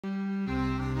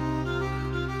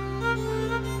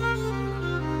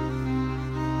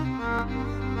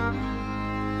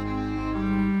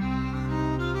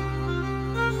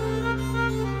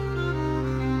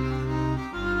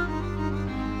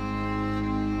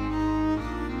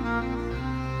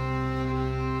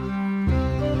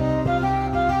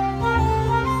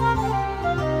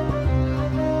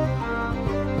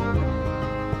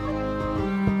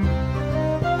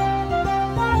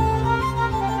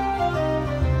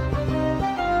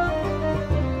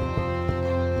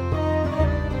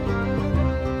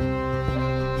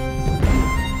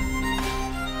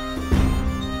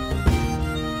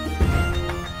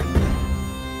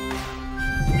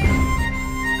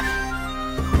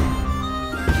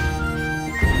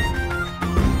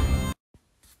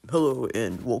Hello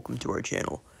and welcome to our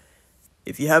channel.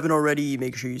 If you haven't already,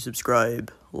 make sure you subscribe,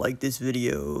 like this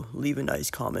video, leave a nice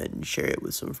comment, and share it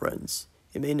with some friends.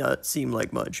 It may not seem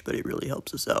like much, but it really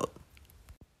helps us out.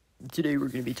 Today we're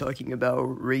going to be talking about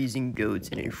raising goats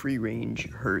in a free-range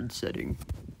herd setting.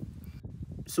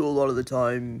 So a lot of the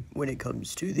time, when it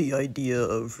comes to the idea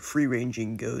of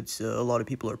free-ranging goats, a lot of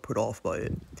people are put off by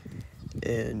it.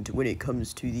 And when it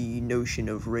comes to the notion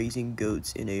of raising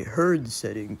goats in a herd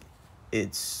setting,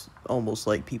 it's almost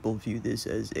like people view this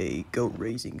as a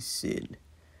goat-raising sin.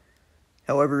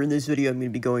 However, in this video, I'm going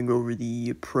to be going over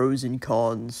the pros and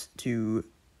cons to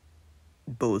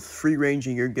both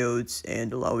free-ranging your goats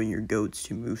and allowing your goats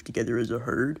to move together as a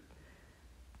herd.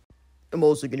 I'm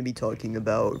also going to be talking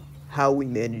about how we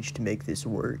managed to make this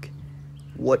work,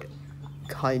 what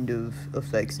kind of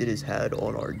effects it has had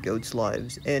on our goats'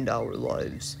 lives and our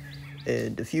lives,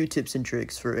 and a few tips and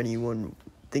tricks for anyone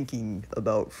thinking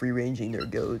about free-ranging their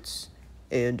goats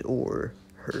and or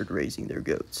herd raising their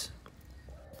goats.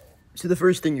 So the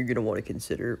first thing you're going to want to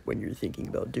consider when you're thinking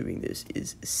about doing this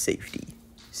is safety.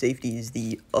 Safety is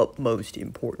the utmost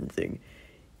important thing.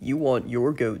 You want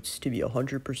your goats to be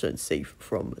 100% safe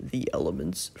from the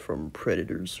elements, from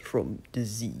predators, from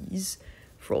disease,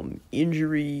 from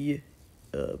injury,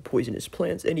 poisonous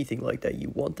plants, anything like that.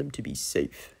 You want them to be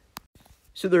safe.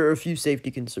 So there are a few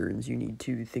safety concerns you need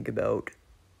to think about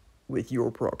with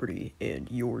your property and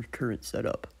your current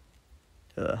setup.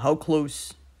 How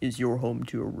close is your home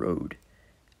to a road?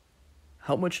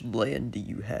 How much land do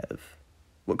you have?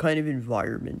 What kind of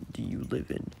environment do you live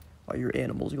in? Are your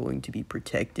animals going to be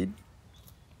protected,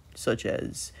 such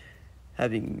as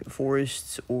having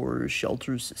forests or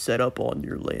shelters set up on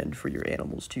your land for your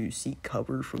animals to seek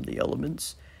cover from the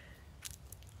elements?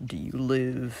 Do you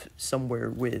live somewhere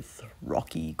with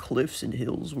rocky cliffs and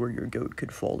hills where your goat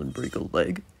could fall and break a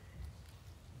leg?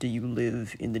 Do you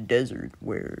live in the desert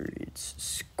where it's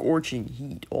scorching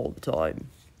heat all the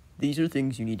time? These are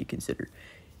things you need to consider.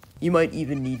 You might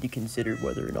even need to consider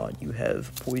whether or not you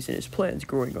have poisonous plants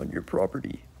growing on your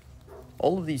property.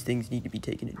 All of these things need to be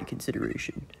taken into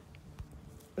consideration.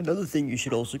 Another thing you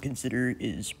should also consider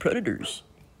is predators.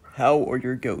 How are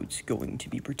your goats going to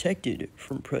be protected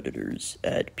from predators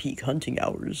at peak hunting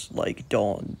hours, like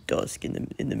dawn, dusk, in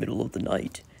the middle of the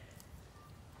night?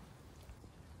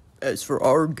 As for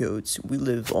our goats, we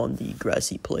live on the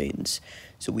grassy plains,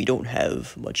 so we don't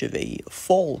have much of a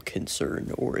fall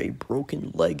concern or a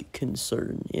broken leg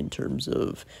concern in terms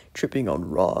of tripping on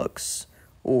rocks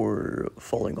or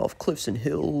falling off cliffs and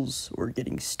hills or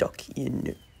getting stuck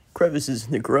in crevices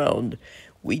in the ground.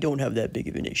 We don't have that big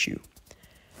of an issue.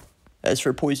 As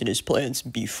for poisonous plants,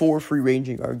 before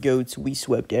free-ranging our goats, we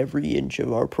swept every inch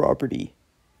of our property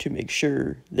to make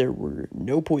sure there were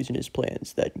no poisonous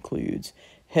plants. That includes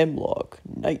hemlock,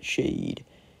 nightshade,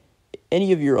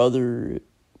 any of your other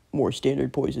more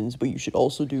standard poisons, but you should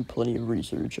also do plenty of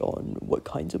research on what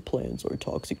kinds of plants are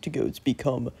toxic to goats.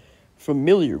 Become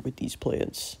familiar with these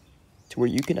plants to where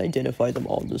you can identify them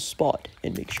on the spot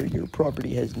and make sure your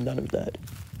property has none of that.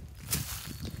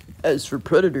 As for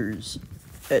predators,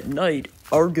 at night,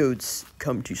 our goats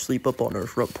come to sleep up on our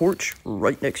front porch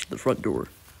right next to the front door.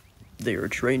 They are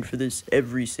trained for this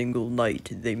every single night.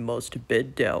 They must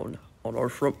bed down on our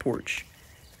front porch,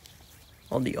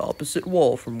 on the opposite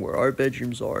wall from where our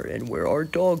bedrooms are and where our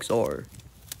dogs are.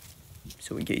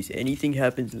 So in case anything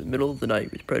happens in the middle of the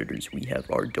night with predators, we have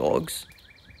our dogs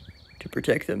to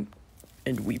protect them,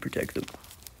 and we protect them.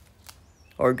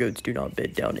 Our goats do not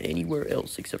bed down anywhere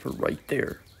else except for right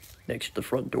there, next to the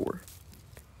front door.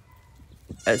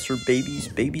 As for babies,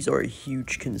 babies are a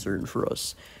huge concern for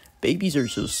us. Babies are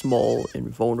so small and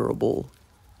vulnerable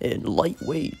and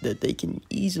lightweight that they can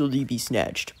easily be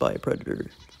snatched by a predator.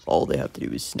 All they have to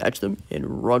do is snatch them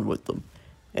and run with them,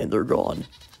 and they're gone.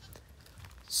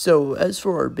 So as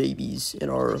for our babies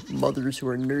and our mothers who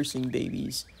are nursing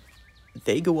babies,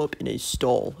 they go up in a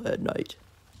stall at night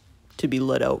to be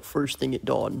let out first thing at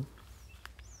dawn.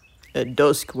 At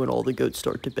dusk, when all the goats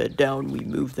start to bed down, we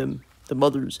move them, the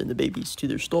mothers and the babies, to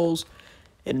their stalls,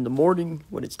 and in the morning,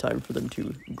 when it's time for them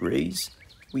to graze,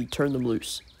 we turn them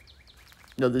loose.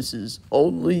 Now, this is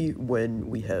only when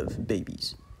we have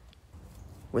babies.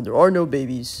 When there are no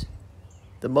babies,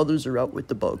 the mothers are out with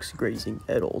the bucks grazing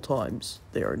at all times.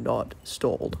 They are not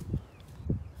stalled.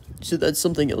 So that's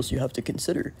something else you have to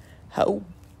consider. How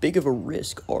big of a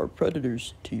risk are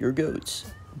predators to your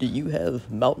goats? Do you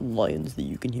have mountain lions that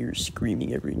you can hear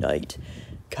screaming every night?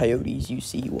 Coyotes you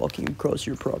see walking across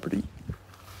your property?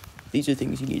 These are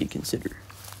things you need to consider.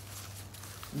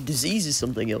 Disease is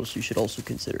something else you should also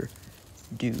consider.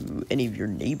 Do any of your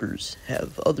neighbors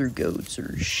have other goats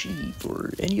or sheep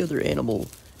or any other animal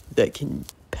that can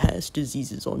pass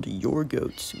diseases onto your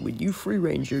goats. When you free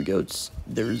range your goats,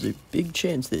 there is a big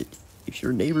chance that if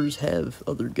your neighbors have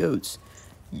other goats,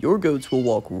 your goats will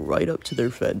walk right up to their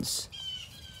fence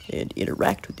and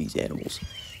interact with these animals.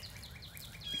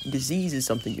 Disease is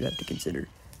something you have to consider.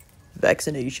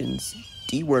 Vaccinations,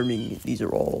 deworming, these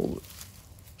are all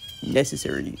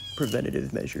necessary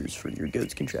preventative measures for your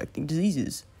goats contracting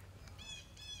diseases.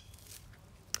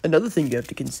 Another thing you have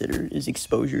to consider is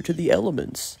exposure to the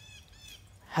elements.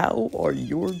 How are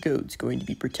your goats going to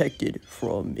be protected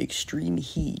from extreme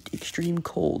heat, extreme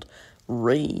cold,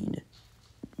 rain,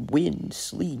 wind,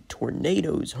 sleet,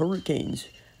 tornadoes, hurricanes,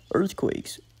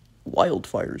 earthquakes,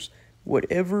 wildfires,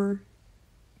 whatever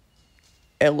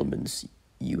elements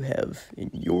you have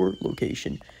in your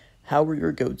location? How are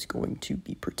your goats going to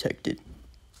be protected?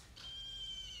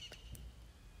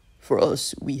 For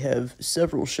us, we have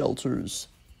several shelters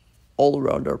all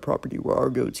around our property where our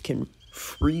goats can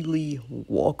freely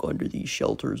walk under these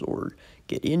shelters or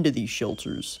get into these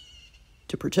shelters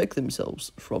to protect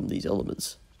themselves from these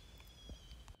elements.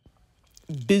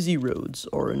 Busy roads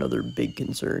are another big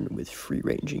concern with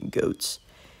free-ranging goats.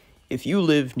 If you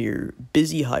live near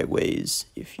busy highways,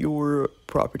 if your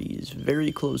property is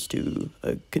very close to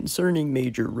a concerning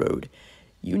major road,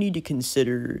 you need to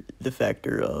consider the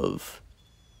factor of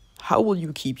how will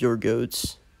you keep your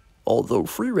goats, although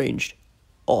free-ranged,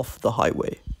 off the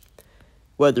highway.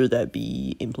 Whether that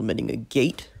be implementing a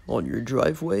gate on your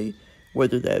driveway,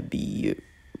 whether that be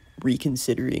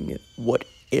reconsidering what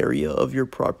area of your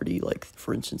property, like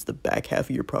for instance the back half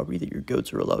of your property that your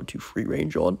goats are allowed to free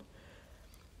range on.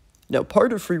 Now,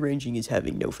 part of free ranging is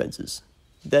having no fences.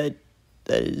 That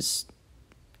is,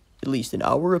 at least in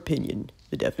our opinion,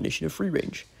 the definition of free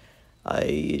range.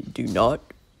 I do not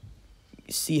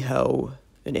see how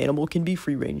an animal can be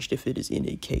free ranged if it is in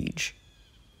a cage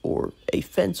or a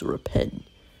fence or a pen.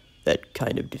 That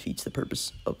kind of defeats the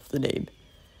purpose of the name.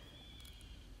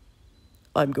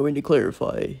 I'm going to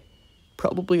clarify,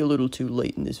 probably a little too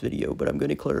late in this video, but I'm going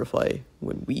to clarify,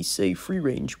 when we say free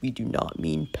range, we do not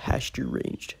mean pasture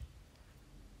ranged.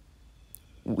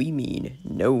 We mean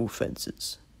no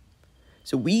fences.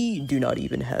 So we do not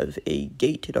even have a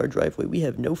gate at our driveway. We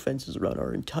have no fences around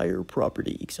our entire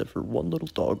property except for one little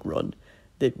dog run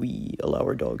that we allow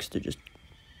our dogs to just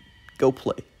go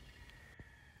play.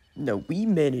 Now, we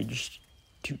managed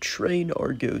to train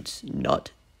our goats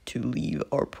not to leave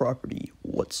our property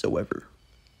whatsoever.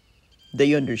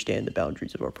 They understand the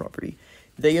boundaries of our property.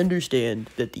 They understand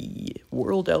that the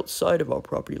world outside of our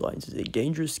property lines is a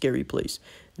dangerous, scary place.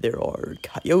 There are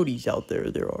coyotes out there,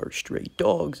 there are stray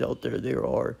dogs out there, there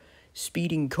are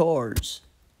speeding cars,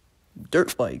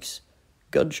 dirt bikes,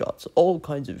 gunshots, all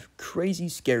kinds of crazy,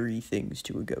 scary things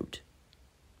to a goat.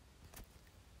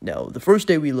 Now, the first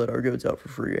day we let our goats out for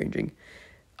free ranging,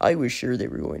 I was sure they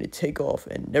were going to take off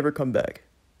and never come back.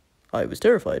 I was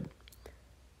terrified.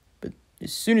 But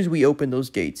as soon as we opened those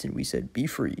gates and we said, "Be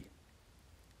free,"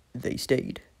 they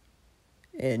stayed.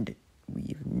 And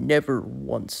we've never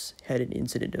once had an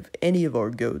incident of any of our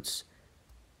goats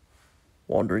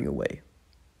wandering away.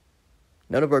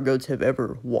 None of our goats have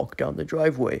ever walked down the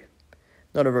driveway.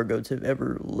 None of our goats have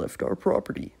ever left our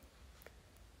property.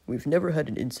 We've never had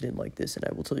an incident like this, and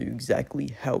I will tell you exactly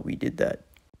how we did that.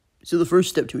 So the first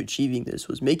step to achieving this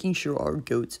was making sure our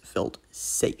goats felt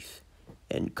safe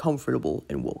and comfortable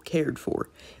and well cared for.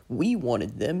 We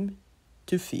wanted them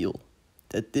to feel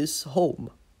that this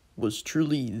home was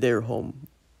truly their home,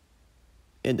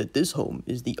 and that this home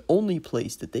is the only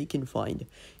place that they can find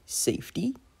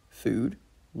safety, food,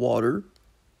 water,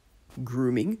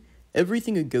 grooming,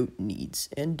 everything a goat needs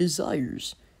and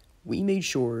desires. We made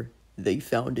sure they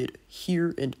found it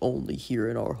here and only here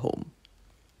in our home.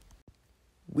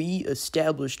 We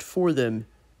established for them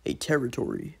a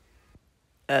territory.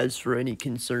 As for any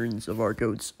concerns of our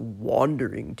goats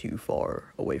wandering too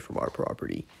far away from our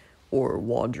property, or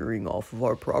wandering off of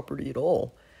our property at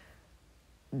all,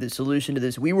 the solution to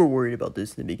this, we were worried about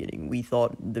this in the beginning. We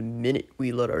thought the minute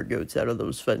we let our goats out of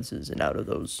those fences and out of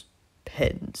those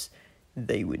pens,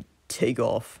 they would take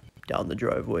off down the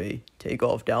driveway, take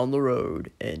off down the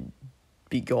road, and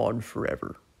be gone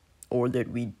forever. Or that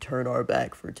we'd turn our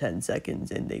back for 10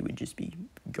 seconds and they would just be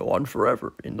gone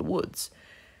forever in the woods.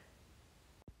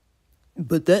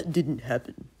 But that didn't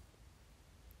happen.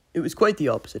 It was quite the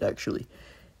opposite, actually.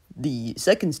 The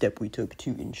second step we took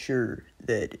to ensure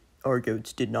that our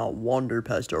goats did not wander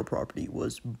past our property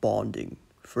was bonding.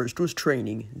 First was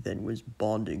training, then was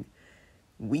bonding.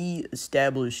 We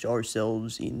established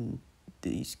ourselves in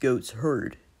these goats'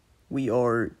 herd. We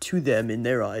are, to them, in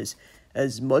their eyes,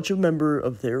 as much a member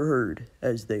of their herd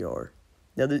as they are.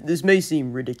 Now, this may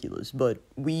seem ridiculous, but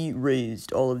we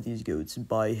raised all of these goats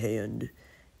by hand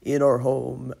in our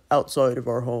home, outside of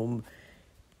our home.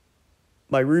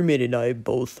 My roommate and I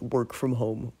both work from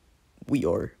home. We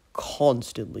are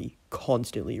constantly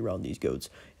around these goats.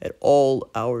 At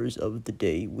all hours of the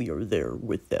day, we are there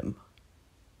with them.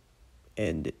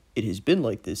 And it has been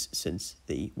like this since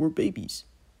they were babies.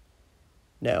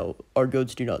 Now, our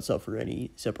goats do not suffer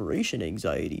any separation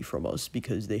anxiety from us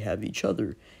because they have each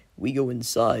other. We go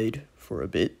inside for a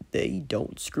bit, they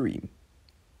don't scream.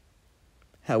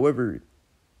 However,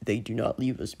 they do not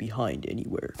leave us behind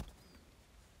anywhere.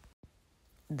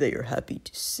 They are happy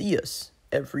to see us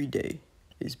every day,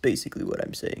 is basically what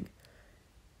I'm saying.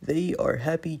 They are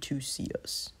happy to see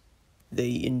us.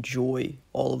 They enjoy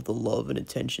all of the love and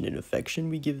attention and affection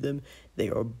we give them. They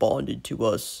are bonded to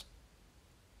us.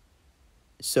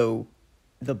 So,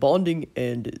 the bonding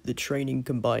and the training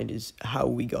combined is how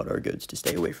we got our goats to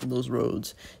stay away from those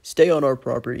roads, stay on our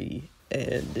property,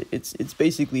 and it's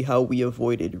basically how we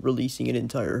avoided releasing an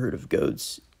entire herd of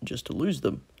goats just to lose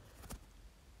them.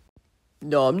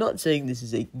 No, I'm not saying this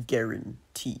is a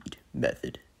guaranteed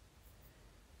method.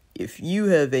 If you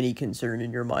have any concern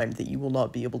in your mind that you will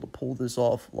not be able to pull this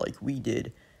off like we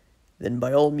did, then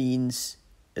by all means,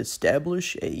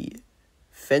 establish a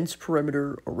fence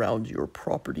perimeter around your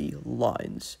property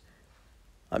lines.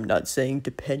 I'm not saying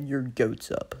to pen your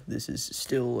goats up. This is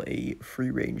still a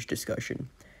free-range discussion.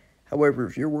 However,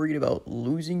 if you're worried about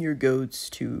losing your goats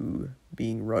to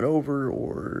being run over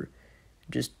or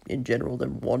just in general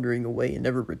them wandering away and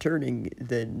never returning,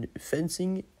 then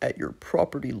fencing at your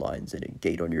property lines and a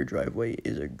gate on your driveway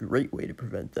is a great way to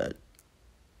prevent that.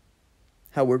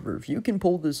 However, if you can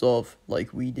pull this off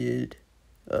like we did,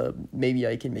 maybe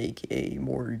I can make a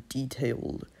more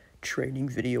detailed training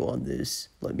video on this.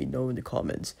 Let me know in the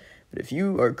comments. But if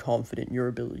you are confident in your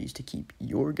abilities to keep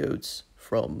your goats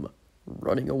from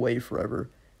running away forever,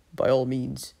 by all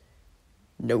means,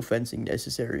 no fencing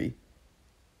necessary,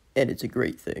 and it's a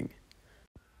great thing.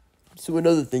 So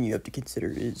another thing you have to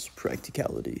consider is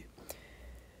practicality.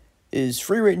 Is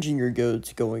free-ranging your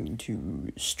goats going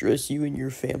to stress you and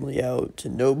your family out to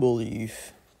no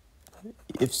belief?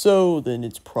 If so, then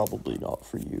it's probably not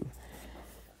for you.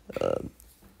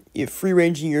 If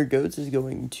free-ranging your goats is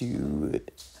going to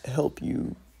help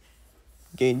you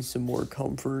gain some more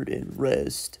comfort and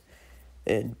rest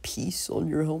and peace on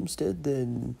your homestead,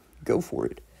 then go for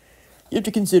it. You have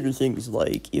to consider things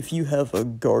like, if you have a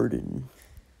garden,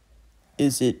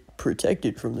 is it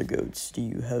protected from the goats? Do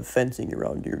you have fencing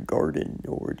around your garden,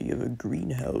 or do you have a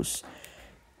greenhouse?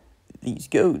 These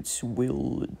goats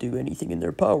will do anything in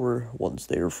their power once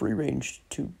they are free-range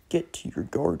to get to your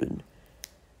garden.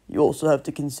 You also have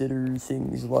to consider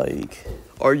things like,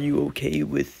 are you okay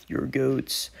with your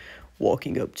goats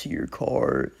walking up to your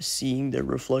car, seeing their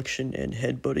reflection, and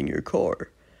headbutting your car?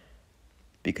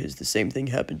 Because the same thing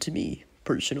happened to me.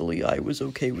 Personally, I was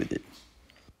okay with it.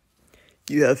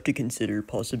 You have to consider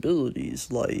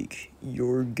possibilities like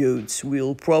your goats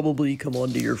will probably come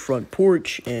onto your front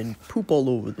porch and poop all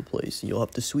over the place, and you'll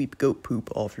have to sweep goat poop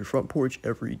off your front porch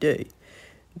every day.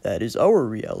 That is our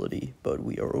reality, but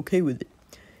we are okay with it.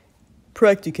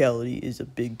 Practicality is a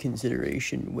big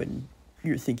consideration when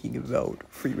you're thinking about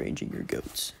free-ranging your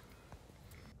goats.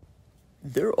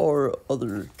 There are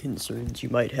other concerns you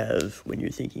might have when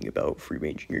you're thinking about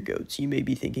free-ranging your goats. You may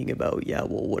be thinking about, yeah,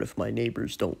 well, what if my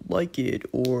neighbors don't like it?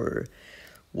 Or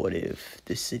what if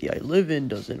the city I live in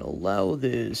doesn't allow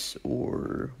this?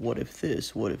 Or what if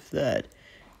this? What if that?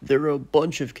 There are a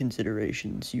bunch of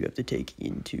considerations you have to take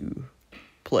into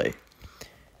play.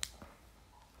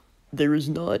 There is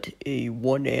not a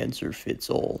one answer fits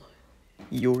all.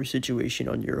 Your situation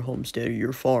on your homestead or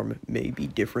your farm may be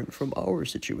different from our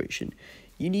situation.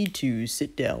 You need to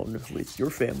sit down with your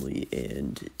family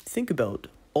and think about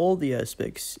all the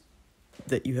aspects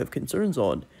that you have concerns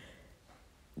on,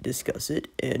 discuss it,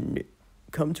 and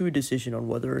come to a decision on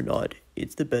whether or not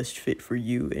it's the best fit for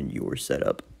you and your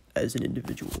setup as an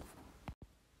individual.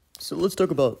 So let's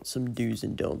talk about some do's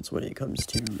and don'ts when it comes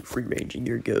to free-ranging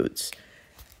your goats.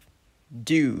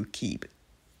 Do keep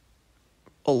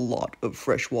a lot of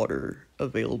fresh water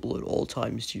available at all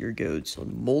times to your goats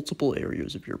on multiple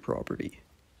areas of your property.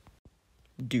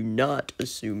 Do not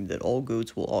assume that all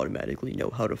goats will automatically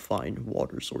know how to find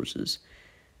water sources,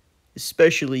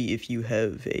 especially if you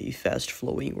have a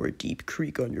fast-flowing or a deep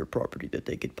creek on your property that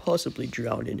they could possibly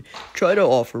drown in. Try to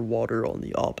offer water on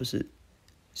the opposite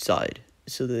side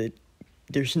so that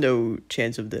there's no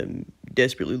chance of them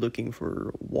desperately looking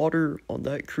for water on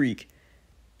that creek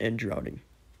and drowning.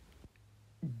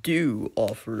 Do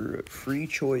offer free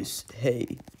choice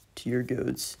hay to your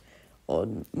goats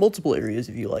on multiple areas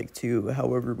if you like to.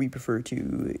 However, we prefer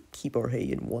to keep our hay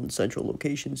in one central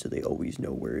location so they always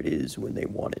know where it is when they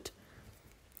want it.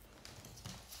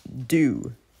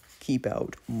 Do keep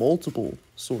out multiple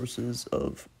sources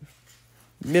of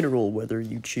mineral, whether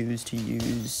you choose to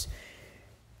use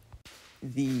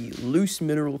the loose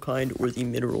mineral kind or the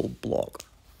mineral block.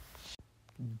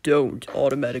 Don't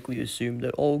automatically assume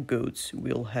that all goats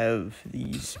will have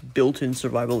these built-in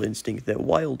survival instinct that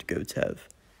wild goats have.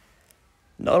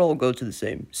 Not all goats are the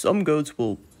same. Some goats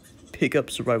will pick up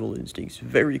survival instincts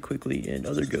very quickly, and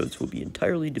other goats will be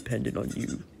entirely dependent on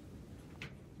you.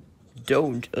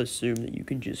 Don't assume that you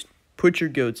can just put your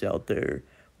goats out there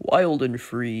wild and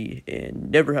free and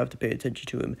never have to pay attention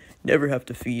to them, never have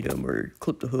to feed them or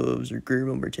clip the hooves or groom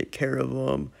them or take care of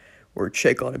them or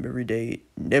check on them every day.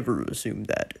 Never assume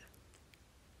that.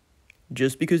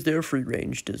 Just because they're free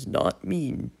range does not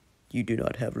mean you do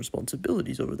not have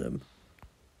responsibilities over them.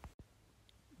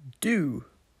 Do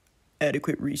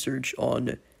adequate research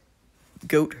on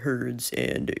goat herds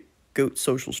and goat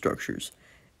social structures.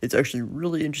 It's actually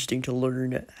really interesting to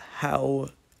learn how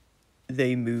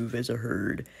they move as a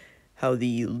herd, how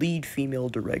the lead female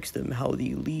directs them, how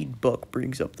the lead buck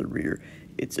brings up the rear.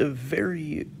 It's a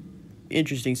very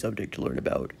interesting subject to learn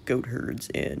about goat herds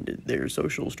and their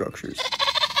social structures.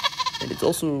 And it's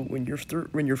also, when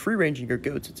you're free-ranging your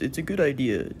goats, it's a good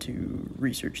idea to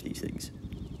research these things.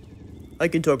 I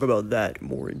can talk about that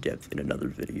more in depth in another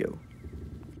video.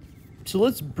 So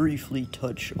let's briefly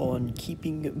touch on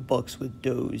keeping bucks with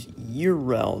does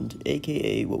year-round,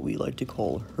 aka what we like to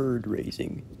call herd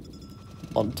raising,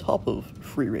 on top of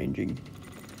free-ranging.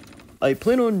 I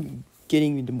plan on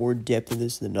getting into more depth in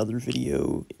this in another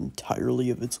video entirely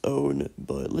of its own,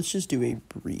 but let's just do a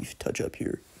brief touch-up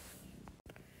here.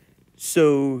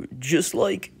 So, just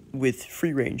like with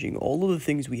free-ranging, all of the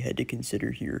things we had to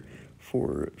consider here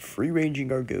for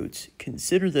free-ranging our goats,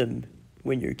 consider them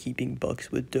when you're keeping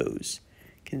bucks with does.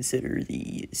 Consider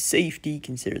the safety,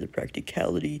 consider the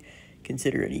practicality,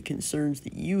 consider any concerns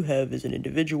that you have as an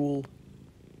individual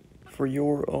for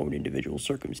your own individual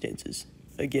circumstances.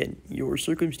 Again, your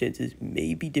circumstances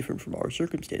may be different from our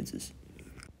circumstances.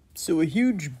 So a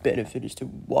huge benefit as to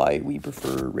why we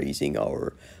prefer raising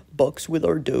our bucks with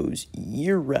our does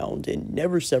year-round and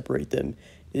never separate them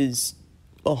is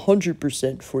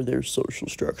 100% for their social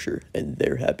structure and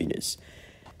their happiness.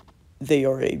 They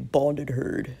are a bonded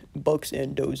herd, bucks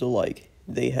and does alike.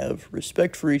 They have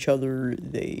respect for each other,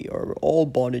 they are all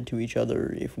bonded to each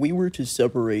other. If we were to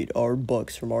separate our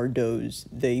bucks from our does,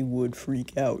 they would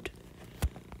freak out.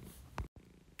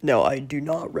 Now, I do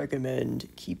not recommend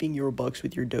keeping your bucks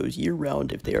with your does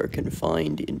year-round if they are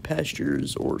confined in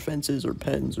pastures or fences or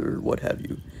pens or what have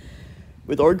you.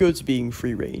 With our goats being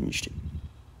free-ranged,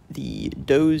 the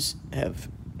does have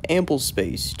ample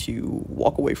space to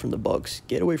walk away from the bucks,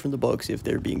 get away from the bucks if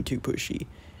they're being too pushy.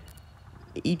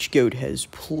 Each goat has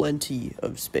plenty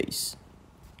of space.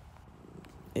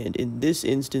 And in this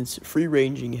instance,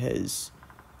 free-ranging has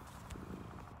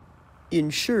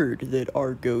ensured that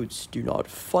our goats do not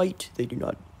fight, they do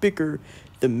not bicker,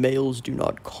 the males do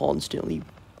not constantly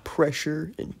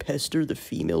pressure and pester the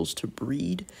females to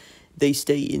breed. They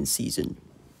stay in season.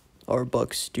 Our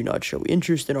bucks do not show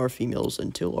interest in our females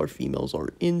until our females are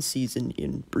in season,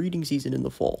 in breeding season in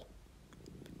the fall.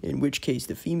 In which case,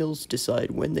 the females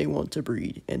decide when they want to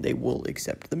breed, and they will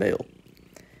accept the male.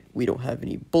 We don't have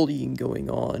any bullying going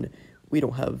on. We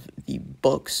don't have the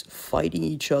bucks fighting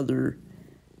each other.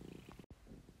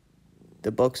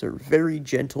 The bucks are very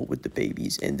gentle with the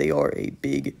babies, and they are a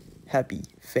big, happy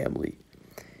family.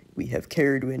 We have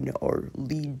Caradwin, our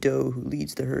lead doe, who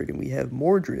leads the herd, and we have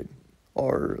Mordred,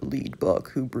 our lead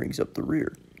buck, who brings up the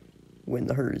rear when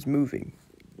the herd is moving.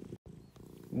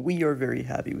 We are very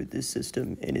happy with this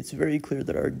system, and it's very clear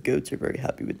that our goats are very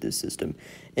happy with this system.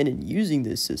 And in using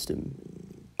this system,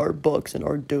 our bucks and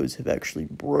our does have actually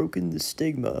broken the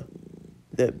stigma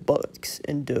that bucks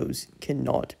and does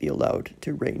cannot be allowed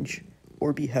to range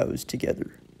or be housed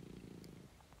together.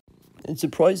 And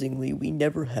surprisingly, we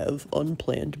never have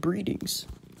unplanned breedings.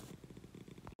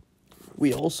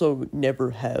 We also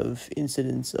never have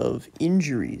incidents of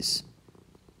injuries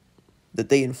that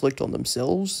they inflict on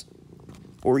themselves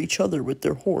or each other with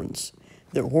their horns.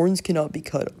 Their horns cannot be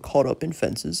caught up in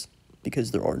fences because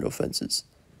there are no fences.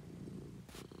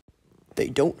 They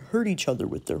don't hurt each other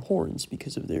with their horns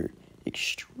because of their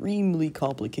extremely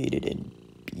complicated and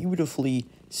beautifully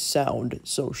sound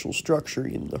social structure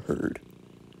in the herd.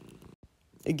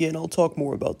 Again, I'll talk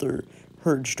more about their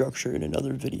herd structure in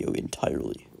another video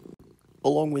entirely,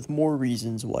 along with more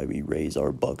reasons why we raise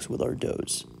our bucks with our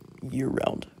does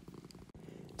year-round.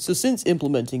 So since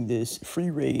implementing this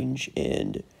free-range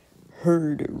and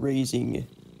herd-raising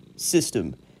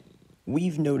system,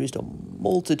 we've noticed a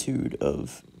multitude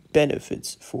of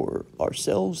benefits for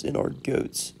ourselves and our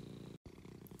goats.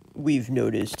 We've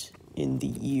noticed in the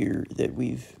year that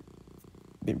we've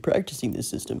been practicing this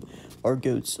system, our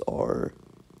goats are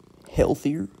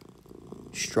healthier,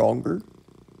 stronger,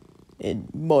 and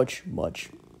much,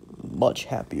 much, much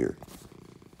happier.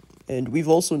 And we've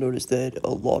also noticed that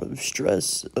a lot of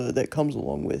stress that comes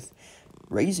along with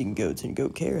raising goats and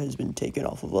goat care has been taken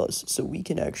off of us, so we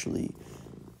can actually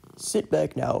sit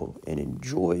back now and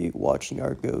enjoy watching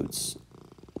our goats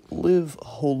live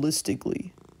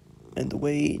holistically and the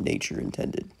way nature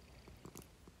intended,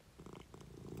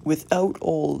 without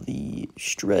all the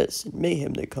stress and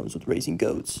mayhem that comes with raising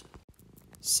goats.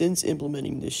 Since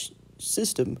implementing this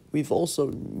system, we've also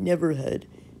never had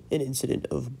an incident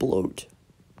of bloat.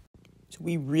 So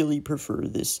we really prefer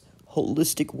this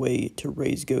holistic way to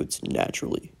raise goats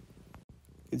naturally.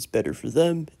 It's better for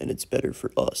them, and it's better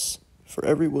for us, for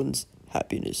everyone's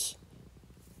happiness,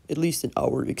 at least in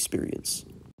our experience.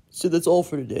 So that's all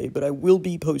for today, but I will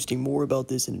be posting more about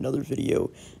this in another video.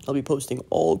 I'll be posting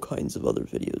all kinds of other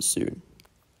videos soon.